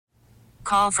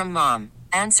Call from mom.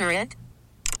 Answer it.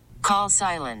 Call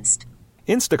silenced.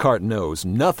 Instacart knows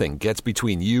nothing gets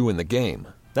between you and the game.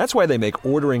 That's why they make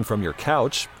ordering from your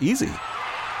couch easy.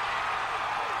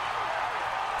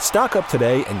 Stock up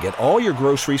today and get all your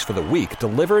groceries for the week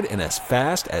delivered in as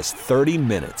fast as 30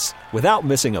 minutes without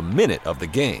missing a minute of the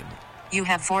game. You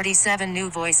have 47 new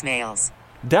voicemails.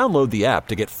 Download the app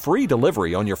to get free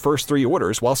delivery on your first 3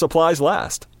 orders while supplies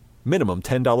last. Minimum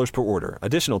 $10 per order.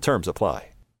 Additional terms apply.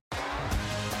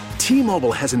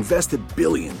 T-Mobile has invested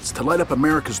billions to light up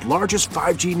America's largest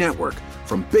 5G network,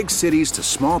 from big cities to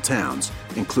small towns,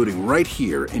 including right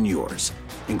here in yours.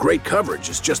 And great coverage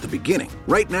is just the beginning.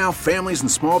 Right now, families and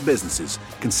small businesses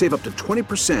can save up to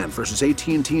 20% versus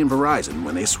AT&T and Verizon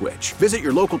when they switch. Visit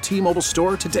your local T-Mobile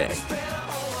store today.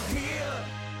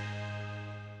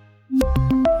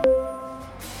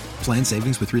 Plan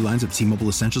savings with 3 lines of T-Mobile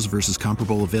Essentials versus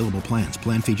comparable available plans.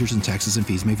 Plan features and taxes and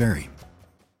fees may vary.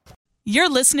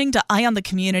 You're listening to Eye on the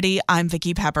Community. I'm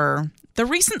Vicki Pepper. The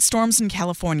recent storms in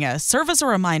California serve as a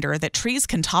reminder that trees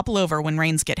can topple over when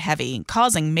rains get heavy,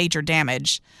 causing major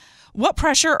damage. What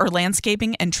pressure are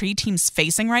landscaping and tree teams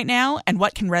facing right now, and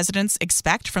what can residents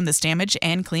expect from this damage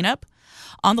and cleanup?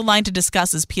 On the line to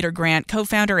discuss is Peter Grant,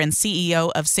 co-founder and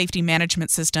CEO of safety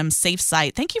management system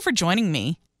Safesite. Thank you for joining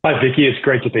me. Hi, Vicki. It's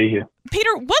great to be here. Peter,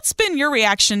 what's been your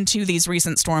reaction to these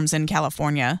recent storms in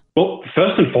California? Well,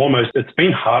 first and foremost, it's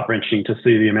been heart-wrenching to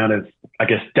see the amount of,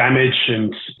 damage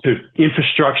and to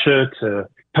infrastructure, to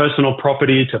personal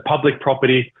property, to public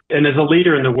property. And as a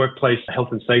leader in the workplace health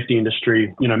and safety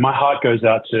industry, my heart goes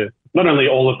out to not only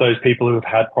all of those people who have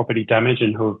had property damage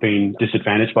and who have been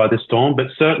disadvantaged by this storm, but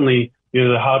certainly,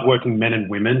 the hardworking men and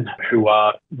women who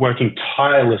are working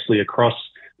tirelessly across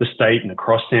the state and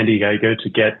across San Diego to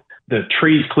get the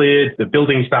trees cleared, the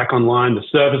buildings back online, the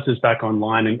services back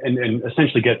online, and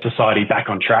essentially get society back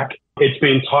on track. It's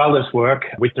been tireless work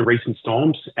with the recent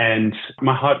storms, and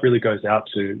my heart really goes out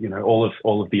to,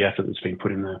 all of the effort that's been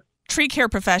put in there. Tree care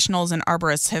professionals and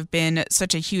arborists have been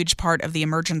such a huge part of the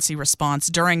emergency response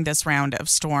during this round of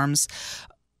storms.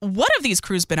 What have these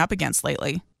crews been up against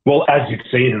lately? Well, as you've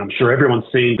seen, and I'm sure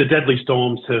everyone's seen, the deadly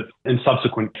storms and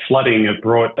subsequent flooding have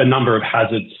brought a number of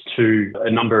hazards to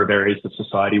a number of areas of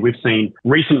society. We've seen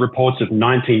recent reports of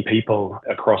 19 people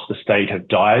across the state have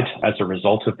died as a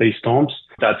result of these storms.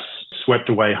 That's swept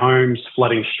away homes,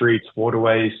 flooding streets,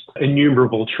 waterways,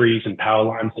 innumerable trees and power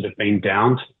lines that have been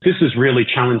downed. This is really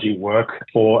challenging work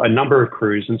for a number of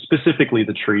crews, and specifically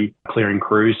the tree clearing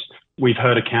crews. We've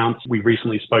heard accounts. We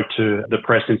recently spoke to the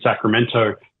press in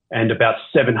Sacramento, and about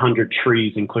 700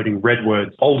 trees, including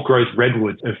redwoods, old-growth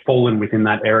redwoods, have fallen within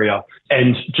that area.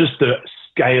 And just the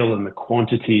scale and the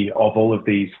quantity of all of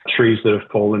these trees that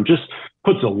have fallen just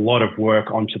puts a lot of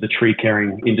work onto the tree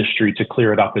caring industry to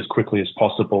clear it up as quickly as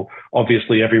possible.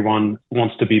 Obviously, everyone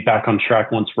wants to be back on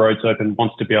track once roads open,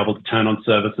 wants to be able to turn on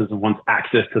services, and wants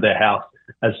access to their house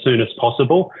as soon as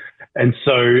possible. And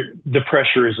so the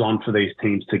pressure is on for these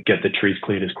teams to get the trees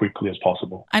cleared as quickly as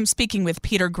possible. I'm speaking with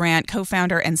Peter Grant,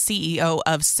 co-founder and CEO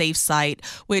of Safesite,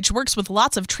 which works with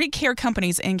lots of tree care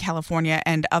companies in California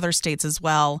and other states as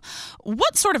well.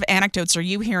 What sort of anecdotes are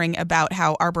you hearing about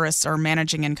how arborists are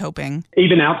managing and coping?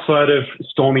 Even outside of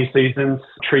stormy seasons,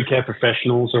 tree care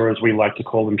professionals, or as we like to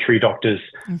call them, tree doctors,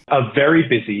 are very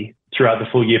busy throughout the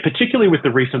full year, particularly with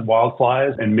the recent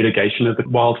wildfires and mitigation of the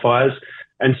wildfires,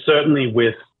 and certainly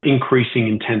with increasing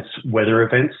intense weather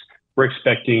events. We're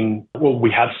expecting, we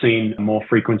have seen more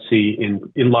frequency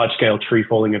in large-scale tree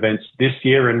falling events this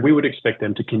year, and we would expect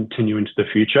them to continue into the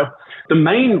future. The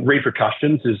main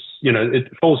repercussions is,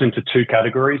 it falls into 2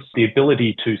 categories: the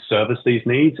ability to service these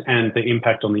needs and the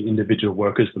impact on the individual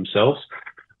workers themselves.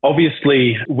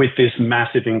 Obviously, with this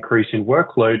massive increase in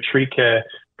workload, tree care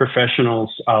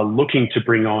professionals are looking to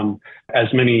bring on as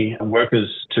many workers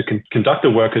to conduct the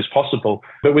work as possible.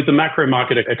 But with the macro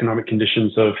market economic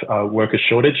conditions of worker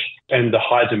shortage and the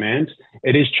high demand,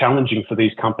 it is challenging for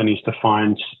these companies to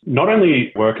find not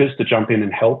only workers to jump in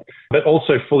and help, but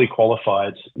also fully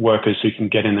qualified workers who can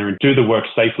get in there and do the work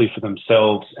safely for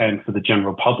themselves and for the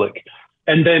general public.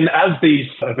 And then as these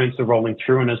events are rolling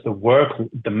through and as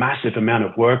the massive amount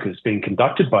of work is being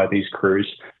conducted by these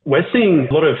crews, we're seeing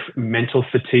a lot of mental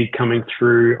fatigue coming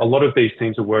through. A lot of these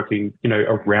teams are working,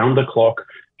 around the clock,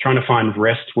 trying to find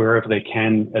rest wherever they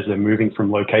can as they're moving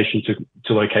from location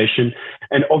to location.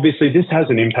 And obviously this has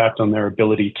an impact on their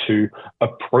ability to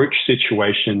approach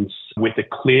situations with a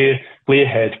clear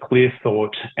head, clear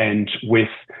thought, and with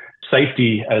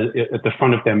safety at the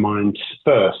front of their minds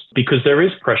first, because there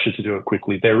is pressure to do it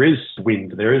quickly. There is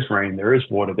wind, there is rain, there is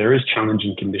water, there is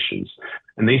challenging conditions.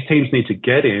 And these teams need to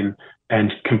get in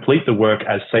and complete the work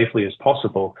as safely as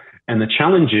possible. And the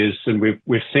challenge is, and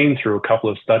we've seen through a couple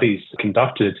of studies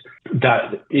conducted,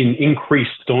 that in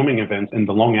increased storming events and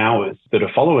the long hours that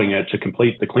are following it to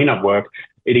complete the cleanup work,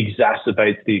 it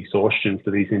exacerbates the exhaustion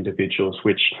for these individuals,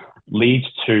 which leads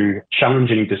to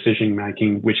challenging decision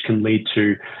making, which can lead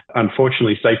to,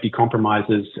 unfortunately, safety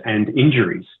compromises and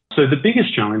injuries. So the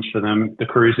biggest challenge for them, the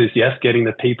crews, is, yes, getting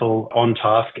the people on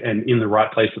task and in the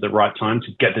right place at the right time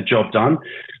to get the job done.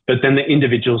 But then the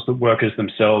individuals, the workers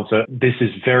themselves, this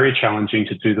is very challenging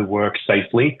to do the work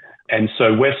safely. And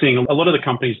so we're seeing a lot of the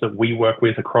companies that we work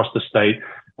with across the state,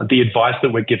 the advice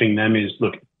that we're giving them is,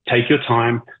 look, take your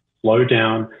time, slow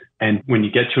down, and when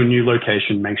you get to a new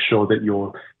location, make sure that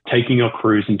you're taking your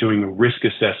crews and doing a risk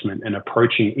assessment and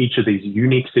approaching each of these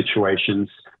unique situations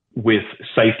with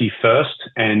safety first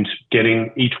and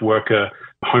getting each worker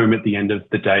home at the end of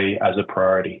the day as a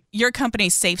priority. Your company,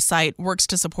 Safesite, works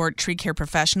to support tree care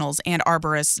professionals and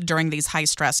arborists during these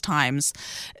high-stress times.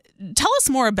 Tell us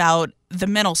more about the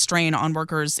mental strain on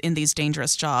workers in these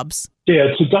dangerous jobs.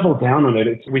 Yeah, to double down on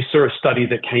it, we saw a study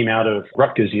that came out of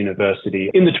Rutgers University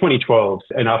in the 2012s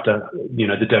and after,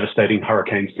 the devastating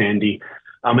Hurricane Sandy.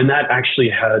 And that actually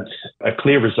had a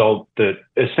clear result that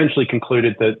essentially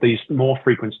concluded that these more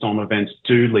frequent storm events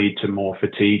do lead to more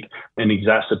fatigue and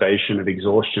exacerbation of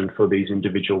exhaustion for these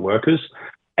individual workers.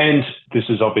 And this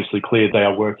is obviously clear. They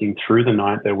are working through the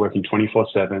night. They're working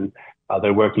 24/7.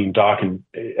 They're working in dark and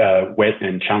wet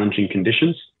and challenging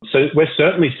conditions. So we're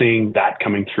certainly seeing that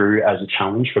coming through as a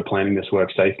challenge for planning this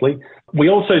work safely. We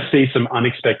also see some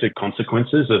unexpected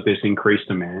consequences of this increased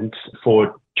demand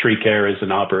for tree carers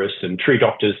and arborists and tree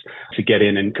doctors to get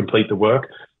in and complete the work.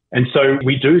 And so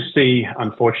we do see,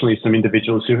 unfortunately, some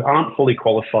individuals who aren't fully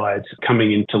qualified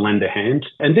coming in to lend a hand.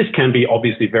 And this can be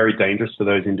obviously very dangerous for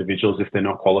those individuals if they're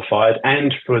not qualified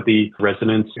and for the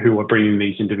residents who are bringing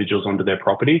these individuals onto their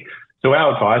property. So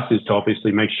our advice is to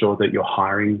obviously make sure that you're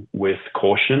hiring with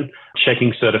caution,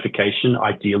 checking certification.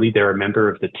 Ideally, they're a member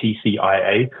of the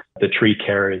TCIA, the Tree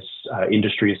Carers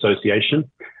Industry Association.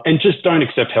 And just don't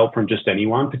accept help from just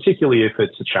anyone, particularly if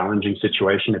it's a challenging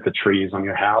situation, if a tree is on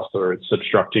your house or it's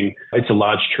obstructing, it's a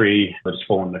large tree that has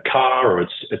fallen in the car or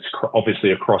it's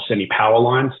obviously across any power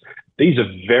lines. These are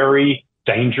very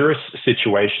dangerous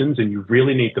situations and you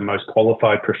really need the most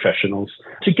qualified professionals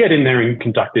to get in there and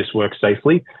conduct this work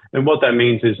safely. And what that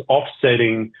means is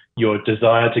offsetting your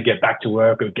desire to get back to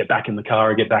work or get back in the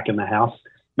car or get back in the house,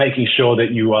 making sure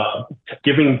that you are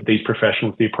giving these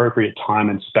professionals the appropriate time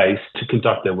and space to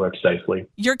conduct their work safely.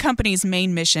 Your company's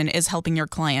main mission is helping your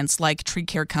clients, like tree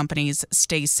care companies,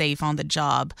 stay safe on the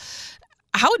job.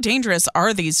 How dangerous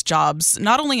are these jobs,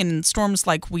 not only in storms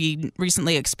like we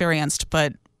recently experienced,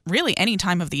 but really any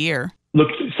time of the year? Look,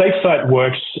 Safesite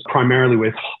works primarily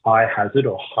with high hazard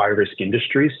or high risk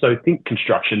industries. So think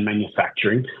construction,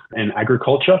 manufacturing and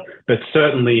agriculture, but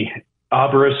certainly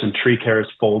arborists and tree carers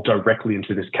fall directly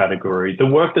into this category. The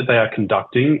work that they are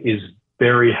conducting is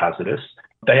very hazardous.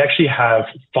 They actually have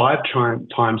 5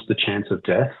 times the chance of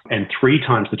death and 3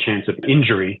 times the chance of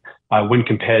injury when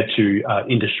compared to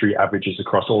industry averages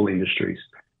across all industries.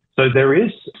 So there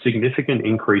is significant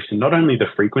increase in not only the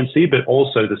frequency, but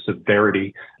also the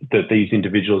severity that these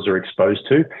individuals are exposed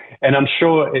to. And I'm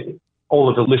sure all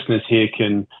of the listeners here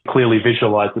can clearly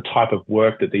visualize the type of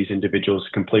work that these individuals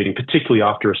are completing, particularly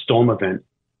after a storm event.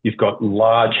 You've got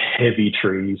large, heavy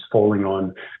trees falling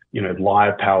on,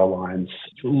 live power lines.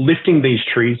 Lifting these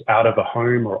trees out of a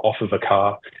home or off of a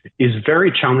car is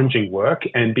very challenging work.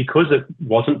 And because it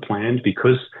wasn't planned,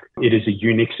 because it is a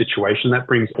unique situation, that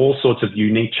brings all sorts of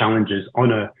unique challenges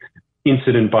on a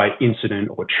incident by incident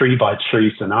or tree by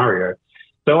tree scenario.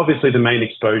 So obviously the main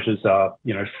exposures are,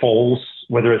 falls,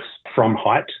 whether it's from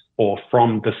height or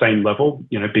from the same level,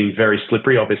 being very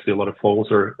slippery. Obviously, a lot of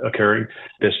falls are occurring.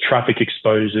 There's traffic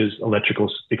exposures,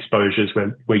 electrical exposures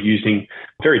where we're using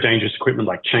very dangerous equipment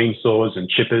like chainsaws and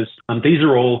chippers. These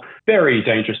are all very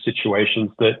dangerous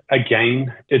situations that,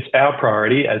 again, it's our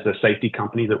priority as a safety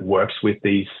company that works with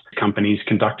these companies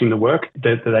conducting the work,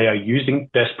 that they are using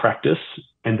best practice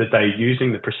and that they're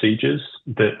using the procedures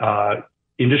that are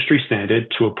industry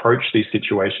standard to approach these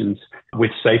situations with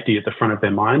safety at the front of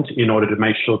their mind in order to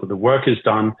make sure that the work is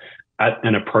done at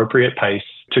an appropriate pace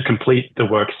to complete the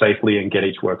work safely and get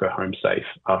each worker home safe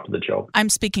after the job. I'm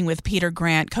speaking with Peter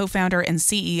Grant, co-founder and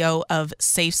CEO of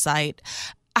Safesite.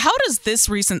 How does this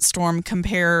recent storm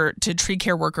compare to tree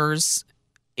care workers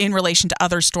in relation to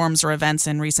other storms or events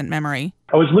in recent memory?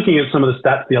 I was looking at some of the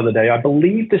stats the other day. I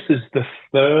believe this is the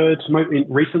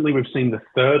recently we've seen the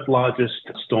third largest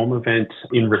storm event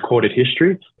in recorded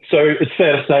history. So it's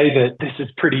fair to say that this is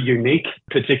pretty unique,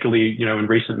 particularly, in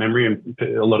recent memory, and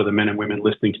a lot of the men and women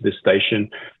listening to this station,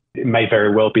 it may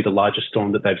very well be the largest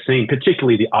storm that they've seen,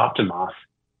 particularly the aftermath.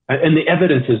 And the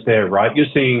evidence is there, right? You're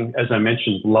seeing, as I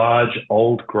mentioned, large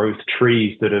old growth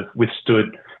trees that have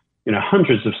withstood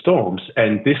hundreds of storms.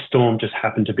 And this storm just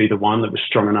happened to be the one that was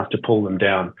strong enough to pull them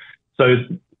down. So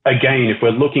again, if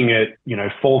we're looking at,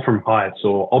 fall from heights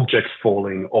or objects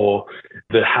falling or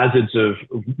the hazards of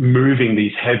moving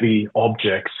these heavy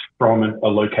objects from a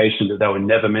location that they were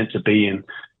never meant to be in,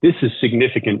 this is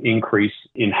significant increase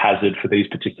in hazard for these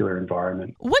particular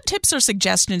environments. What tips or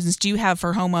suggestions do you have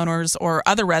for homeowners or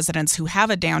other residents who have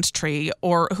a downed tree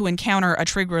or who encounter a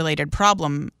tree-related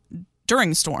problem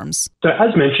during storms? So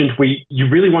as mentioned, you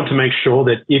really want to make sure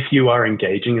that if you are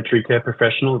engaging a tree care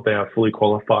professional, they are fully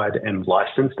qualified and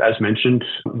licensed. As mentioned,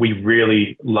 we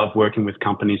really love working with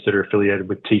companies that are affiliated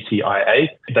with TCIA.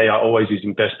 They are always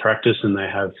using best practice, and they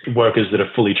have workers that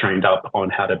are fully trained up on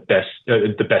how to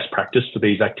the best practice for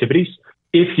these activities.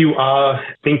 If you are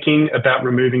thinking about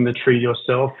removing the tree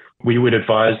yourself, we would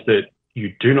advise that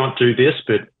you do not do this,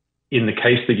 but in the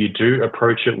case that you do,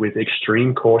 approach it with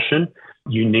extreme caution.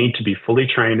 You need to be fully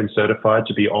trained and certified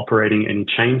to be operating any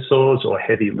chainsaws or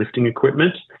heavy lifting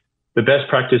equipment. The best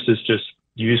practice is just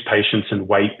use patience and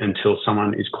wait until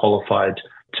someone is qualified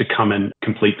to come and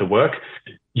complete the work.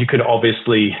 You could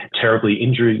obviously terribly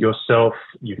injure yourself.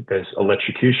 There's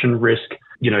electrocution risk.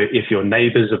 If your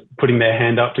neighbors are putting their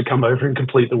hand up to come over and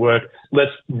complete the work,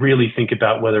 let's really think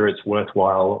about whether it's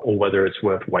worthwhile or whether it's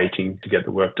worth waiting to get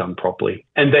the work done properly.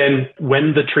 And then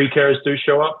when the tree carers do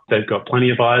show up, they've got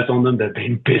plenty of eyes on them. They've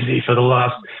been busy for the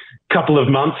last couple of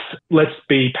months. Let's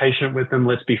be patient with them.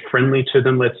 Let's be friendly to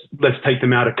them. Let's take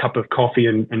them out a cup of coffee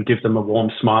and give them a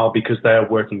warm smile, because they are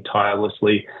working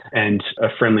tirelessly, and a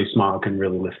friendly smile can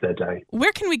really lift their day.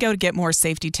 Where can we go to get more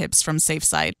safety tips from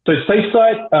Safesite? So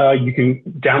Safesite, you can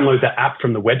download the app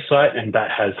from the website, and that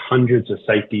has hundreds of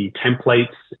safety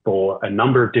templates for a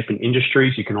number of different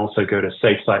industries. You can also go to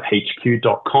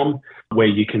safesitehq.com, where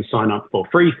you can sign up for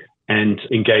free and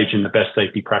engage in the best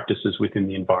safety practices within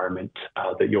the environment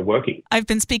that you're working. I've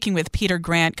been speaking with Peter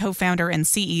Grant, co-founder and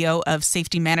CEO of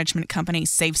safety management company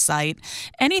Safesite.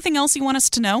 Anything else you want us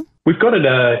to know? We've got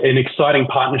an exciting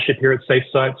partnership here at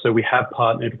Safesite. So we have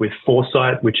partnered with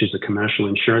Foresight, which is a commercial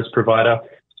insurance provider.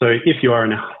 So if you are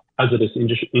in a hazardous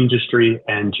industry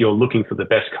and you're looking for the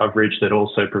best coverage that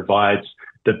also provides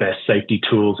the best safety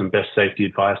tools and best safety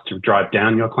advice to drive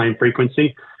down your claim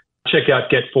frequency, check out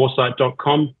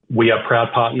getforesight.com. We are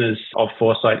proud partners of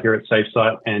Foresight here at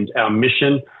Safesite, and our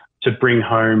mission to bring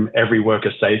home every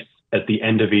worker safe at the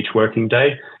end of each working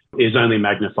day is only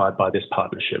magnified by this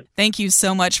partnership. Thank you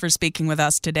so much for speaking with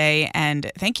us today,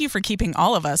 and thank you for keeping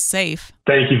all of us safe.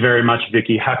 Thank you very much,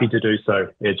 Vicky. Happy to do so.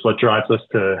 It's what drives us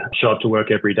to show up to work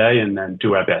every day and then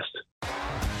do our best.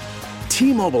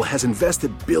 T-Mobile has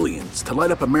invested billions to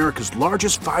light up America's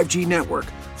largest 5G network,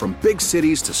 from big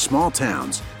cities to small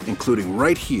towns, including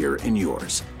right here in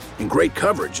yours. And great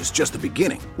coverage is just the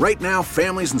beginning. Right now,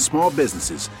 families and small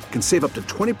businesses can save up to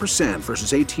 20%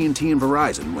 versus AT&T and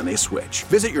Verizon when they switch.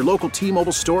 Visit your local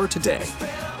T-Mobile store today.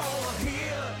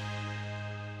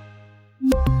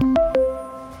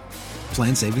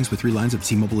 Plan savings with 3 lines of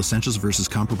T-Mobile Essentials versus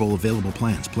comparable available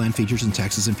plans. Plan features and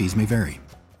taxes and fees may vary.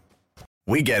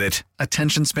 We get it.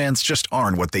 Attention spans just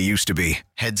aren't what they used to be.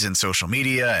 Heads in social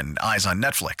media and eyes on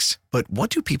Netflix. But what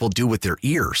do people do with their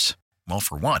ears? Well,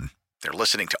 for one, they're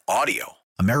listening to audio.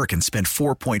 Americans spend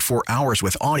 4.4 hours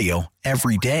with audio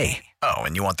every day. Oh,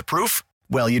 and you want the proof?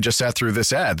 Well, you just sat through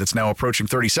this ad that's now approaching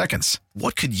 30 seconds.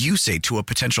 What could you say to a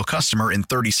potential customer in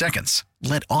 30 seconds?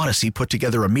 Let Odyssey put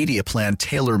together a media plan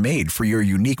tailor-made for your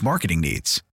unique marketing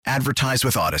needs. Advertise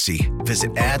with Odyssey.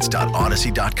 Visit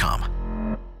ads.odyssey.com.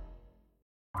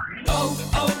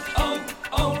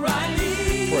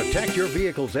 O'Reilly. Protect your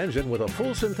vehicle's engine with a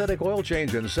full synthetic oil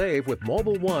change and save with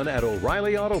Mobile One at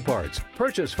O'Reilly Auto Parts.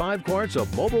 Purchase 5 quarts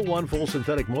of Mobile One full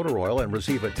synthetic motor oil and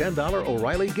receive a $10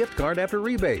 O'Reilly gift card after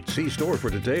rebate. See store for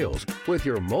details. With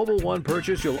your Mobile One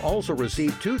purchase, you'll also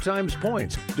receive 2 times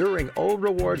points during O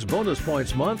Rewards Bonus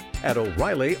Points Month at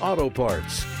O'Reilly Auto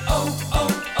Parts.